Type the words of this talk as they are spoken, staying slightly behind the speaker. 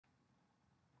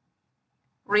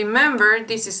Remember,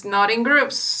 this is not in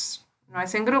groups. No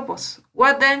es en grupos.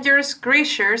 What dangerous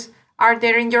creatures are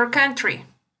there in your country?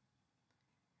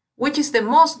 Which is the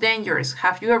most dangerous?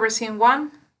 Have you ever seen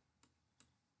one?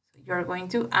 You're going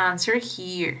to answer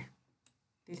here.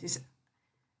 This is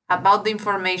about the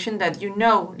information that you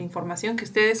know, la información que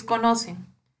ustedes conocen.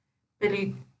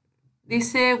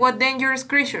 Dice, what dangerous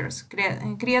creatures,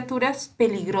 criaturas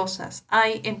peligrosas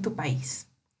hay en tu país.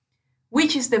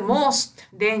 Which is the most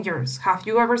dangerous? Have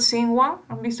you ever seen one?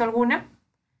 ¿Han visto alguna?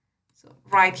 So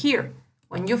right here.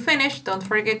 When you finish, don't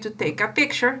forget to take a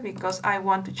picture because I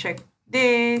want to check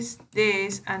this,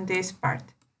 and this part.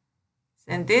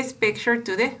 Send this picture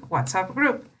to the WhatsApp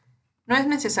group. No es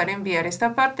necesario enviar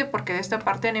esta parte porque de esta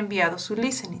parte han enviado su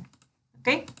listening.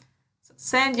 Okay? So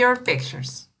send your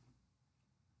pictures.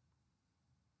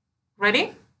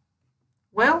 Ready?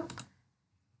 Well,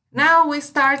 now we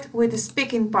start with the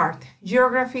speaking part,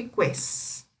 geography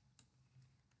quiz.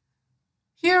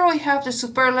 Here we have the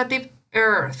superlative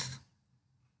Earth.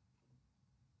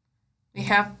 We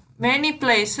have many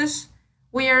places.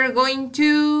 We are going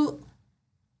to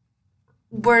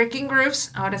work in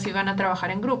groups. Ahora sí van a trabajar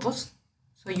en grupos.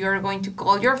 So you are going to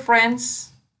call your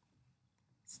friends.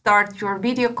 Start your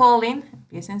video calling.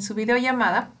 Empiecen su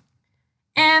videollamada.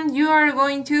 And you are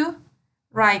going to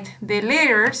write the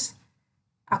letters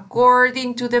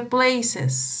according to the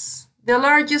places. The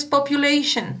largest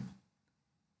population.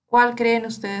 ¿Cuál creen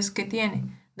ustedes que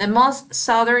tiene? The most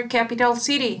southern capital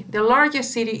city. The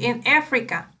largest city in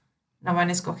Africa. No van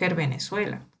a escoger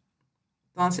Venezuela.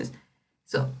 Entonces,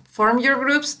 so form your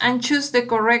groups and choose the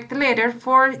correct letter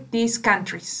for these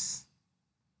countries.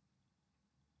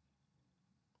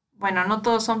 Bueno, no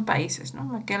todos son países,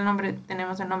 ¿no? Aquí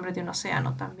tenemos el nombre de un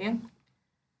océano también.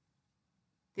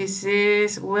 This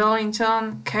is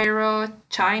Wellington, Cairo,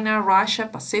 China, Russia,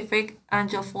 Pacific,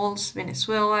 Angel Falls,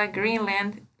 Venezuela,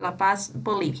 Greenland, La Paz,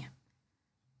 Bolivia.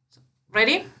 So,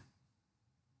 ready?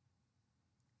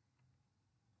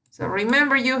 So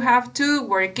remember you have two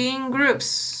working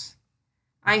groups.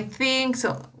 I think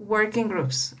so, working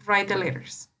groups. Write the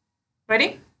letters.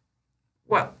 Ready?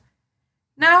 Well,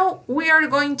 now we are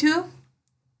going to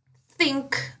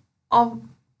think of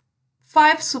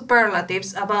 5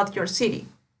 superlatives about your city.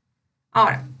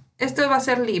 Ahora, esto va a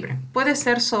ser libre. Puede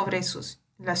ser sobre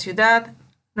la ciudad,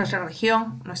 nuestra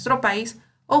región, nuestro país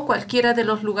o cualquiera de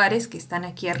los lugares que están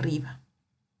aquí arriba.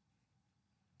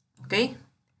 ¿Ok?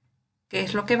 ¿Qué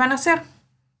es lo que van a hacer?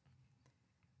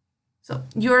 So,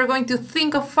 you are going to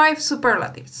think of 5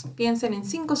 superlatives. Piensen en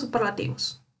 5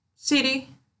 superlativos.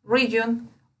 City, region,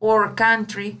 or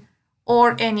country,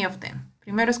 or any of them.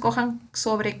 Primero escojan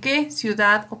sobre qué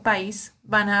ciudad o país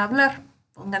van a hablar.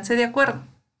 Pónganse de acuerdo.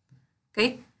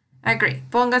 ¿Ok? Agree.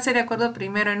 Pónganse de acuerdo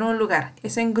primero en un lugar.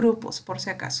 Es en grupos, por si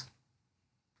acaso.